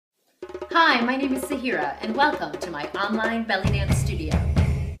Hi, my name is Sahira, and welcome to my online belly dance studio.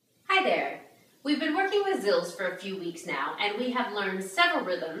 Hi there. We've been working with zills for a few weeks now, and we have learned several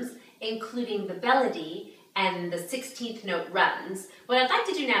rhythms, including the melody and the 16th note runs. What I'd like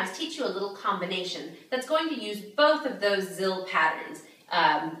to do now is teach you a little combination that's going to use both of those zill patterns,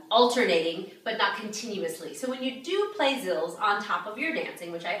 alternating but not continuously. So when you do play zills on top of your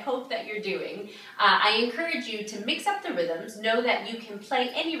dancing, which I hope that you're doing, I encourage you to mix up the rhythms. Know that you can play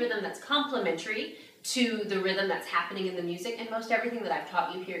any rhythm that's complementary to the rhythm that's happening in the music, and most everything that I've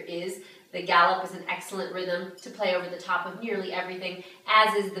taught you here is. The gallop is an excellent rhythm to play over the top of nearly everything,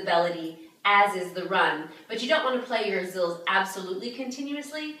 as is the melody, as is the run. But you don't want to play your zills absolutely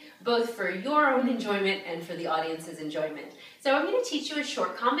continuously, both for your own enjoyment and for the audience's enjoyment. So I'm going to teach you a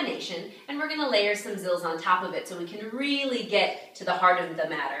short combination, and we're going to layer some zills on top of it so we can really get to the heart of the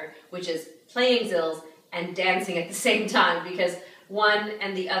matter, which is playing zills and dancing at the same time, because one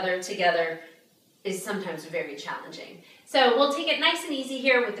and the other together is sometimes very challenging. So we'll take it nice and easy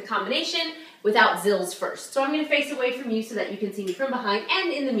here with the combination without zills first. So I'm going to face away from you so that you can see me from behind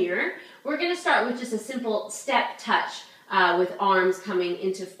and in the mirror. We're going to start with just a simple step touch with arms coming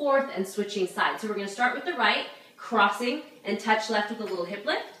into fourth and switching sides. So we're going to start with the right, crossing and touch left with a little hip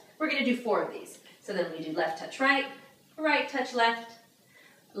lift. We're going to do 4 of these. So then we do left touch right, right touch left,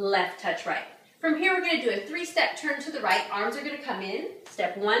 left touch right. From here we're going to do a 3-step turn to the right. Arms are going to come in.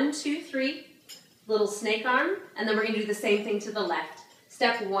 Step 1, 2, 3. Little snake arm, and then we're going to do the same thing to the left.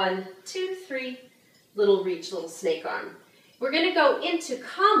 Step 1, 2, 3, little reach, little snake arm. We're going to go into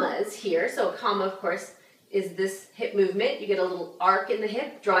commas here. So a comma, of course, is this hip movement. You get a little arc in the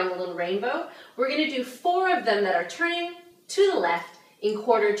hip, drawing a little rainbow. We're going to do 4 of them that are turning to the left in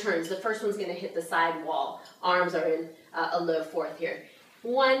quarter turns. The first one's going to hit the side wall. Arms are in a low fourth here.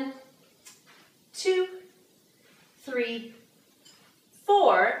 1, 2, 3,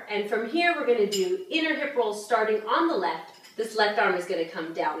 4, and from here we're going to do inner hip rolls starting on the left. This left arm is going to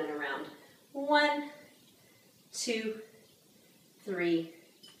come down and around. 1, 2, 3,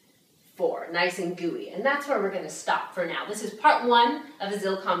 4. Nice and gooey. And that's where we're going to stop for now. This is part 1 of a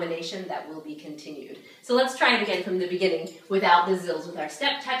zill combination that will be continued. So let's try it again from the beginning without the zills, with our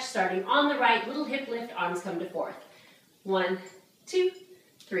step touch starting on the right, little hip lift, arms come to fourth. 1, 2,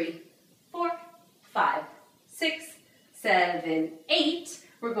 3, 4, 5, 6, 7, 8.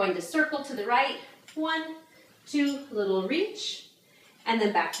 We're going to circle to the right. 1, 2, little reach, and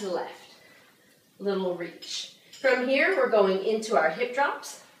then back to the left. Little reach. From here, we're going into our hip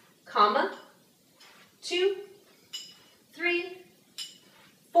drops, comma, 2, 3,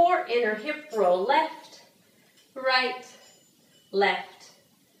 4, inner hip roll left, right,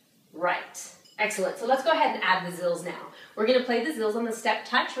 right. Excellent. So let's go ahead and add the zills now. We're going to play the zills on the step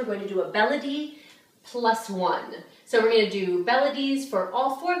touch. We're going to do a melody plus 1. So we're going to do melodies for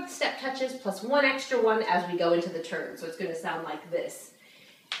all 4 of the step touches plus 1 extra one as we go into the turn. So it's going to sound like this.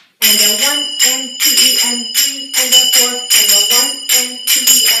 And a 1 and 2 and 3 and a 4 and a 1 and 2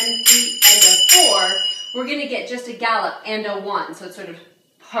 and 3 and a 4. We're going to get just a gallop and a 1. So it's sort of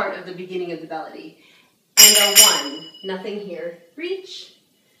part of the beginning of the melody. And a 1. Nothing here. Reach.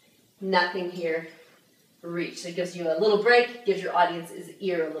 Nothing here. Reach. So it gives you a little break, gives your audience's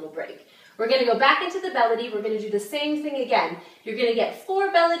ear a little break. We're going to go back into the melody. We're going to do the same thing again. You're going to get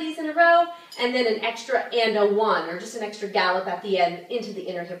 4 melodies in a row, and then an extra and a 1, or just an extra gallop at the end into the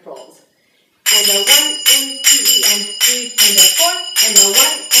inner hip rolls. And a 1 and 2 and 3 and a 4, and a 1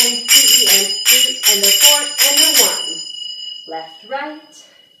 and 2 and 3 and a 4 and a 1. Left, right,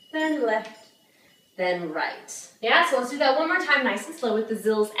 then right. Yeah, so let's do that one more time, nice and slow with the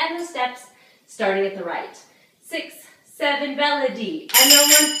zills and the steps, starting at the right. 6, 7, melody, and a 1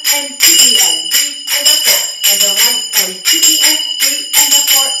 and 2 and 3 and a 4, and a 1 and 2 and 3 and a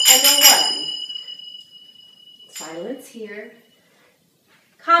 4 and a 1. Silence here.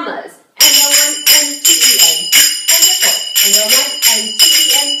 Commas, and a 1 and 2 and 3 and a 4, and a 1 and 2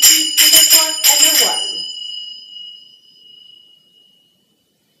 and 3 and a 4 and a 1.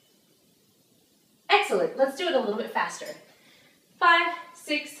 Excellent. Let's do it a little bit faster. 5,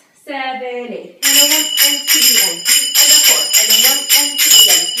 6, 7, 8, and a 1 and 2 and 3 and a 4, and a 1 and 2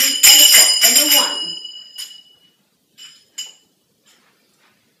 and 3 and a 4 and a 1.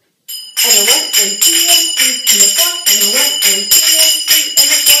 And a 1 and 2 and 3 and a 4, and a 1 and 2 and 3 and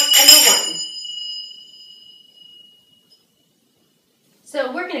a 4 and a 1. So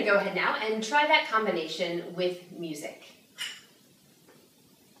we're going to go ahead now and try that combination with music.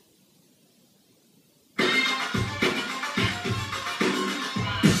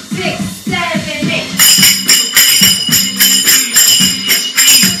 6, 7, 8.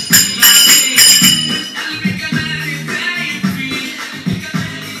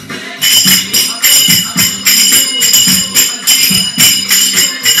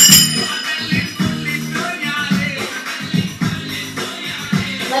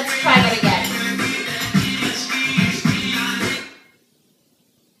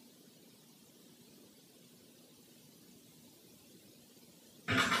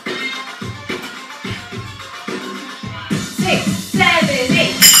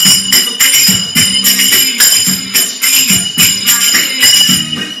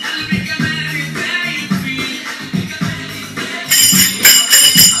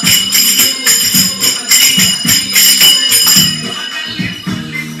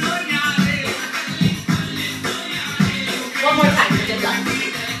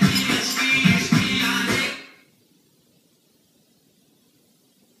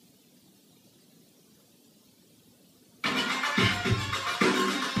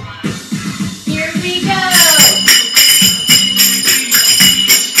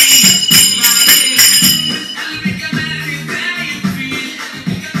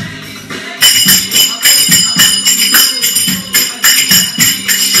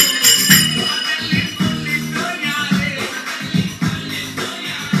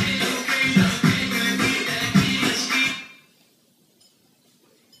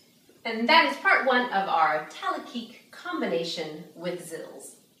 And that is part one of our Talakik combination with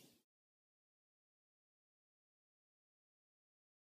zills.